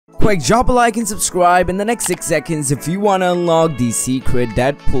quick, drop a like and subscribe in the next 6 seconds if you want to unlock the secret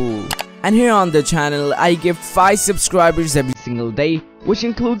Deadpool. And here on the channel, I give 5 subscribers every single day, which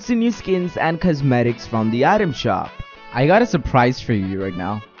includes the new skins and cosmetics from the item shop. I got a surprise for you right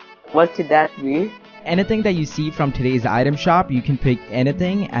now. What could that be? Anything that you see from today's item shop, you can pick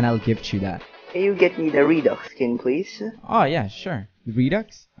anything and I'll gift you that. Can you get me the Redux skin, please? Oh yeah, sure.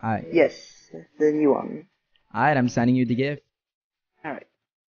 Redux? Yes, the new one. Alright, I'm sending you the gift. Alright.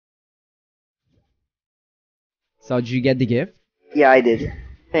 So did you get the gift? Yeah, I did.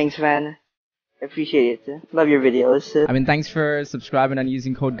 Thanks, man. Appreciate it. Love your videos. Thanks for subscribing and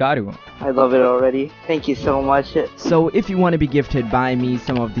using code GARU. I love it already. Thank you so much. So if you want to be gifted by me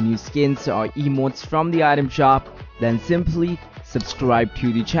some of the new skins or emotes from the item shop, then simply subscribe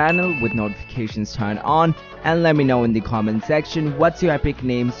to the channel with notifications turned on and let me know in the comment section what's your epic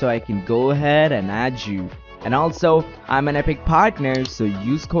name so I can go ahead and add you. And also, I'm an epic partner, so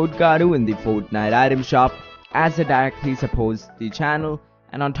use code GARU in the Fortnite item shop as it directly supports the channel.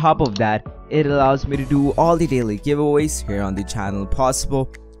 And on top of that, it allows me to do all the daily giveaways here on the channel possible.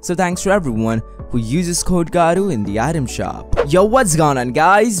 So thanks to everyone who uses code GARU in the item shop. Yo, what's going on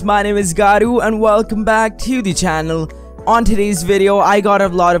guys? My name is GARU and welcome back to the channel. On today's video, I got a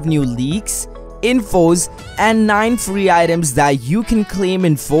lot of new leaks, infos, and 9 free items that you can claim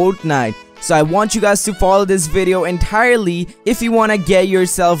in Fortnite. So I want you guys to follow this video entirely if you want to get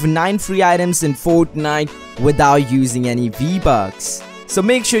yourself 9 free items in Fortnite without using any V-Bucks. So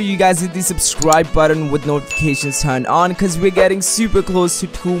make sure you guys hit the subscribe button with notifications turned on because we're getting super close to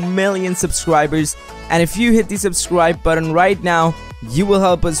 2 million subscribers. And if you hit the subscribe button right now, you will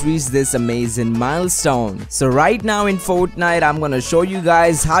help us reach this amazing milestone. So right now in Fortnite, I'm gonna show you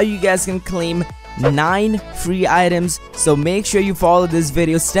guys how you guys can claim 9 free items. So make sure you follow this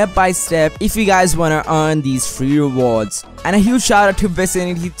video step by step if you guys want to earn these free rewards. And a huge shout out to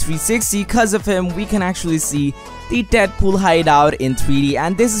Vicinity360. Because of him, we can actually see the Deadpool hideout in 3D,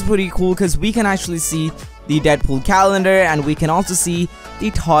 and this is pretty cool because we can actually see the Deadpool calendar and we can also see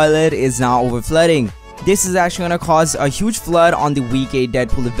the toilet is now overflooding. This is actually going to cause a huge flood on the week 8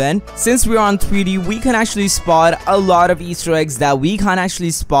 Deadpool event. Since we're on 3D, we can actually spot a lot of Easter eggs that we can't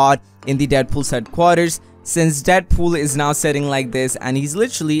actually spot in the Deadpool's headquarters, since Deadpool is now sitting like this and he's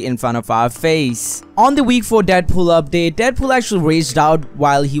literally in front of our face. On the week 4 Deadpool update, Deadpool actually raged out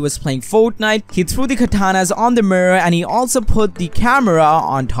while he was playing Fortnite. He threw the katanas on the mirror and he also put the camera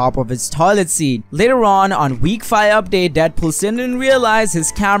on top of his toilet seat. Later on week 5 update, Deadpool didn't realize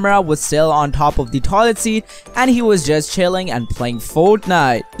his camera was still on top of the toilet seat and he was just chilling and playing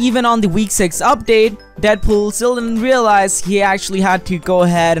Fortnite. Even on the week 6 update, Deadpool still didn't realize he actually had to go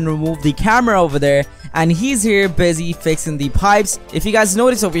ahead and remove the camera over there, and he's here busy fixing the pipes. If you guys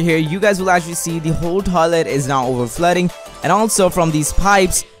notice over here, you guys will actually see the whole toilet is now overflooding, and also from these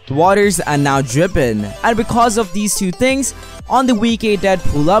pipes the waters are now dripping. And because of these two things, on the week 8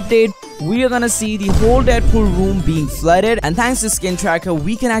 Deadpool update, we are gonna see the whole Deadpool room being flooded, and thanks to skin tracker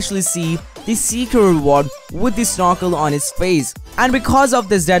we can actually see the secret reward with the snorkel on his face. And because of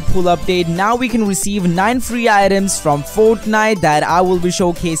this Deadpool update, now we can receive 9 free items from Fortnite that I will be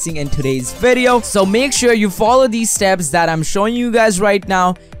showcasing in today's video. So make sure you follow these steps that I'm showing you guys right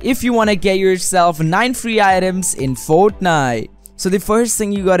now if you want to get yourself 9 free items in Fortnite. So the first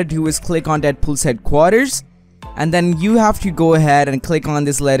thing you gotta do is click on Deadpool's headquarters, and then you have to go ahead and click on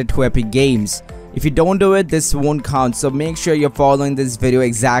this letter to Epic Games. If you don't do it, this won't count, so make sure you're following this video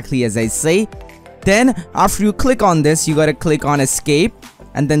exactly as I say. Then after you click on this, you gotta click on escape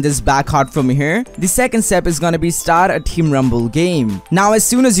and then this back heart from here. The second step is gonna be start a team rumble game. Now as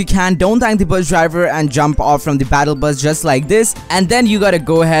soon as you can, don't thank the bus driver and jump off from the battle bus just like this, and then you gotta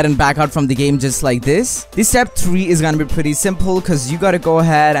go ahead and back out from the game just like this. The step 3 is gonna be pretty simple because you gotta go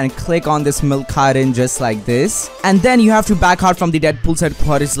ahead and click on this milk carton just like this, and then you have to back out from the Deadpool's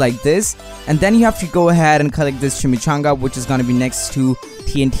headquarters like this, and then you have to go ahead and collect this chimichanga which is gonna be next to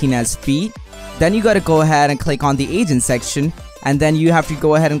Tina's feet. Then you gotta go ahead and click on the agent section, and then you have to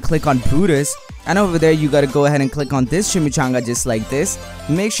go ahead and click on Brutus, and over there you gotta go ahead and click on this chimichanga just like this.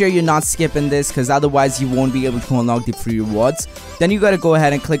 Make sure you're not skipping this because otherwise you won't be able to unlock the free rewards. Then you gotta go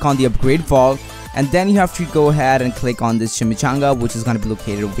ahead and click on the upgrade vault, and then you have to go ahead and click on this chimichanga which is gonna be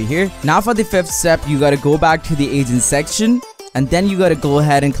located over here. Now for the 5th step, you gotta go back to the agent section, and then you gotta go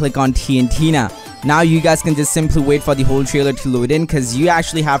ahead and click on Tina. Now you guys can just simply wait for the whole trailer to load in because you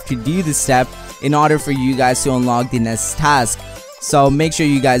actually have to do this step in order for you guys to unlock the next task. So make sure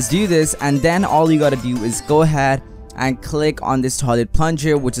you guys do this, and then all you gotta do is go ahead and click on this toilet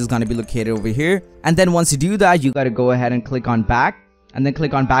plunger which is gonna be located over here. And then once you do that, you gotta go ahead and click on back, and then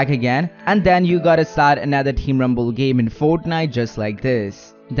click on back again, and then you gotta start another team rumble game in Fortnite just like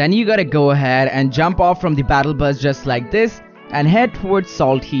this. Then you gotta go ahead and jump off from the battle bus just like this and head towards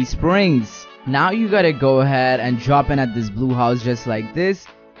Salty Springs. Now you gotta go ahead and drop in at this blue house just like this.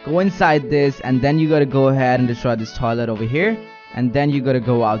 Go inside this, and then you gotta go ahead and destroy this toilet over here. And then you gotta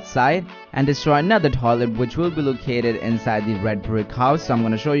go outside and destroy another toilet, which will be located inside the red brick house. So I'm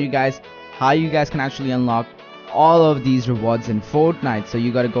gonna show you guys how you guys can actually unlock all of these rewards in Fortnite. So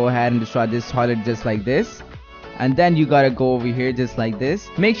you gotta go ahead and destroy this toilet just like this. And then you gotta go over here just like this.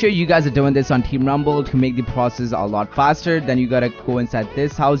 Make sure you guys are doing this on Team Rumble to make the process a lot faster. Then you gotta go inside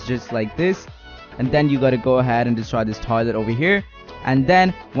this house just like this. And then you gotta go ahead and destroy this toilet over here. And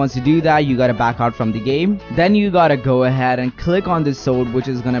then once you do that, you gotta back out from the game. Then you gotta go ahead and click on this sword, which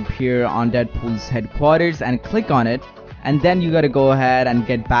is gonna appear on Deadpool's headquarters, and click on it. And then you gotta go ahead and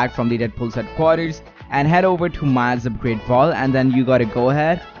get back from the Deadpool's headquarters and head over to Maya's upgrade vault. And then you gotta go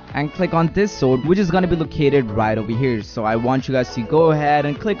ahead and click on this sword, which is gonna be located right over here. So I want you guys to go ahead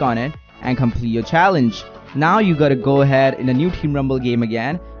and click on it and complete your challenge. Now you gotta go ahead in a new Team Rumble game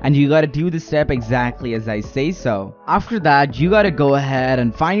again, and you gotta do the step exactly as I say so. After that, you gotta go ahead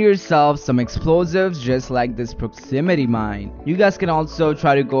and find yourself some explosives just like this proximity mine. You guys can also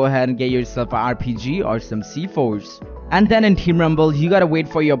try to go ahead and get yourself an RPG or some C4s. And then in Team Rumble, you gotta wait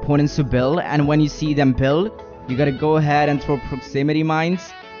for your opponents to build, and when you see them build, you gotta go ahead and throw proximity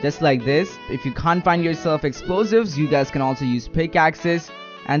mines just like this. If you can't find yourself explosives, you guys can also use pickaxes.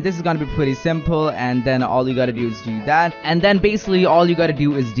 And this is gonna be pretty simple, and then all you gotta do is do that, and then basically all you gotta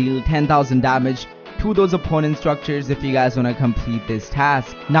do is deal 10,000 damage to those opponent structures if you guys wanna complete this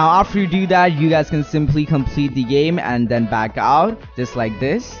task. Now after you do that, you guys can simply complete the game and then back out just like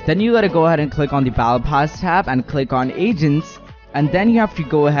this. Then you gotta go ahead and click on the Battle Pass tab and click on Agents, and then you have to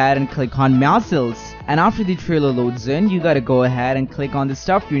go ahead and click on Muscles. And after the trailer loads in, you gotta go ahead and click on the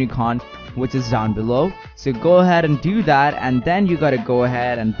Stuffed Unicorn, which is down below. So go ahead and do that, and then you gotta go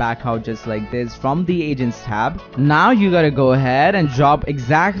ahead and back out just like this from the Agents tab. Now you gotta go ahead and drop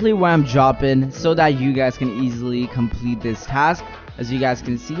exactly where I'm dropping so that you guys can easily complete this task. As you guys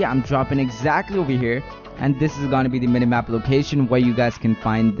can see, I'm dropping exactly over here, and this is gonna be the minimap location where you guys can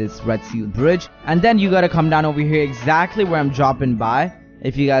find this red seal bridge. And then you gotta come down over here exactly where I'm dropping by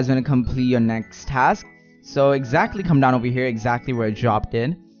if you guys wanna complete your next task. So exactly come down over here exactly where I dropped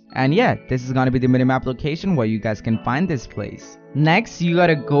in. And yeah, this is gonna be the minimap location where you guys can find this place. Next, you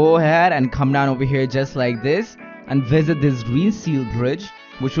gotta go ahead and come down over here just like this and visit this green seal bridge,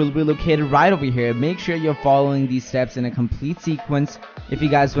 which will be located right over here. Make sure you're following these steps in a complete sequence if you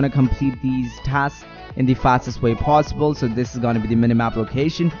guys wanna complete these tasks in the fastest way possible. So this is gonna be the minimap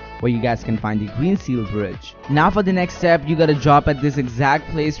location where you guys can find the green seal bridge. Now for the next step, you gotta drop at this exact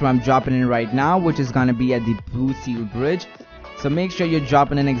place where I'm dropping in right now, which is gonna be at the blue seal bridge. So make sure you're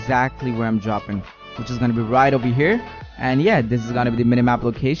dropping in exactly where I'm dropping, which is going to be right over here. And yeah, this is going to be the minimap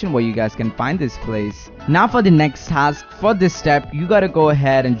location where you guys can find this place. Now for the next task, for this step, you got to go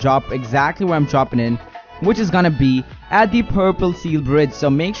ahead and drop exactly where I'm dropping in, which is going to be at the purple seal bridge. So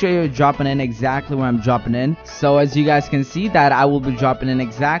make sure you're dropping in exactly where I'm dropping in. So as you guys can see that I will be dropping in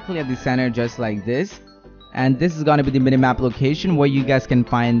exactly at the center just like this. And this is going to be the minimap location where you guys can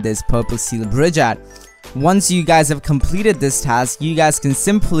find this purple seal bridge at. Once you guys have completed this task, you guys can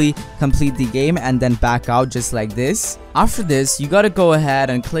simply complete the game and then back out just like this. After this, you gotta go ahead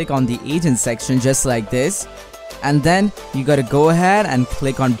and click on the agent section just like this. And then you gotta go ahead and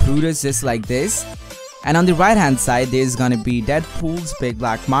click on Brutus just like this. And on the right hand side, there's gonna be Deadpool's big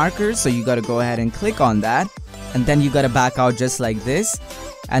black marker. So you gotta go ahead and click on that. And then you gotta back out just like this.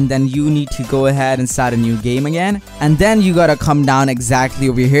 And then you need to go ahead and start a new game again. And then you gotta come down exactly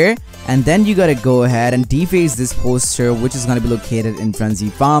over here. And then you gotta go ahead and deface this poster, which is gonna be located in Frenzy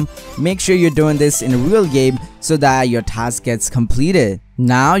Farm. Make sure you're doing this in a real game so that your task gets completed.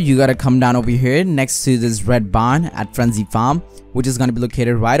 Now you gotta come down over here next to this red barn at Frenzy Farm, which is gonna be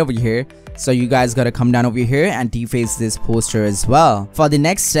located right over here. So you guys gotta come down over here and deface this poster as well. For the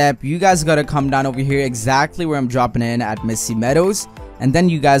next step, you guys gotta come down over here exactly where I'm dropping in at Misty Meadows. And then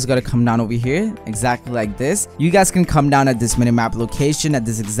you guys gotta come down over here exactly like this. You guys can come down at this minimap location at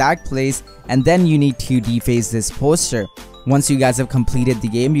this exact place, and then you need to deface this poster. Once you guys have completed the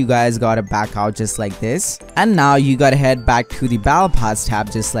game, you guys gotta back out just like this. And now you gotta head back to the Battle Pass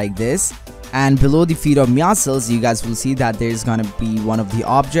tab just like this. And below the feet of Muscles, you guys will see that there's gonna be one of the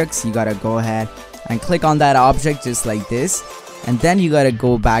objects. You gotta go ahead and click on that object just like this. And then you gotta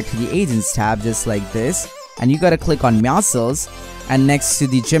go back to the Agents tab just like this. And you gotta click on Muscles. And next to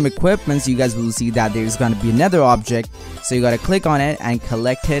the gym equipments, you guys will see that there's gonna be another object. So you gotta click on it and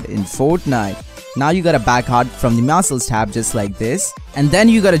collect it in Fortnite. Now you gotta back out from the Muscles tab just like this. And then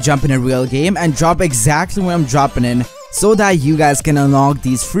you gotta jump in a real game and drop exactly where I'm dropping in so that you guys can unlock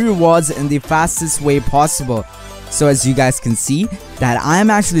these free rewards in the fastest way possible. So as you guys can see that I am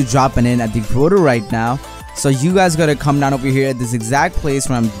actually dropping in at the grotto right now. So you guys gotta come down over here at this exact place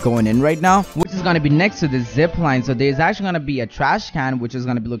where I'm going in right now, which is gonna be next to this zip line. So there's actually gonna be a trash can which is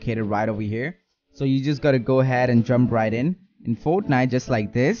gonna be located right over here. So you just gotta go ahead and jump right in Fortnite just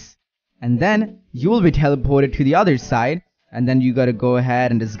like this, and then you will be teleported to the other side, and then you gotta go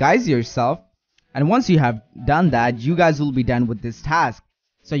ahead and disguise yourself. And once you have done that, you guys will be done with this task.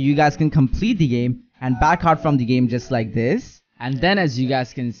 So you guys can complete the game and back out from the game just like this. And then as you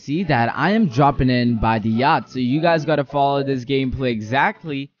guys can see that I am dropping in by the yacht. So you guys gotta follow this gameplay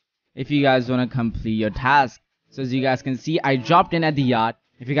exactly if you guys wanna complete your task. So as you guys can see, I dropped in at the yacht.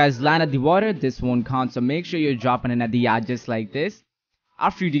 If you guys land at the water, this won't count. So make sure you're dropping in at the yacht just like this.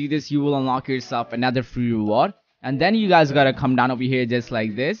 After you do this, you will unlock yourself another free reward. And then you guys gotta come down over here just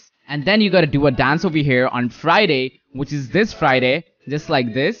like this. And then you gotta do a dance over here on Friday, which is this Friday, just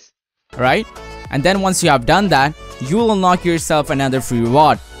like this, right? And then once you have done that, you will unlock yourself another free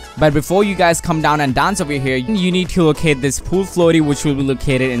reward. But before you guys come down and dance over here, you need to locate this pool floaty, which will be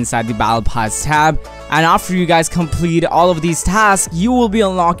located inside the battle pass tab. And after you guys complete all of these tasks, you will be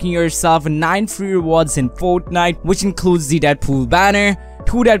unlocking yourself 9 free rewards in Fortnite, which includes the Deadpool banner,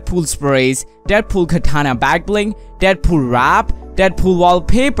 2 Deadpool sprays, Deadpool katana back bling, Deadpool wrap, Deadpool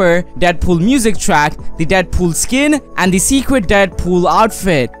wallpaper, Deadpool music track, the Deadpool skin, and the secret Deadpool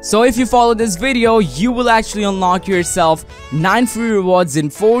outfit. So if you follow this video, you will actually unlock yourself 9 free rewards in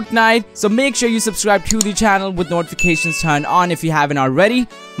Fortnite. So make sure you subscribe to the channel with notifications turned on if you haven't already.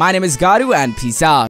 My name is Garu and peace out.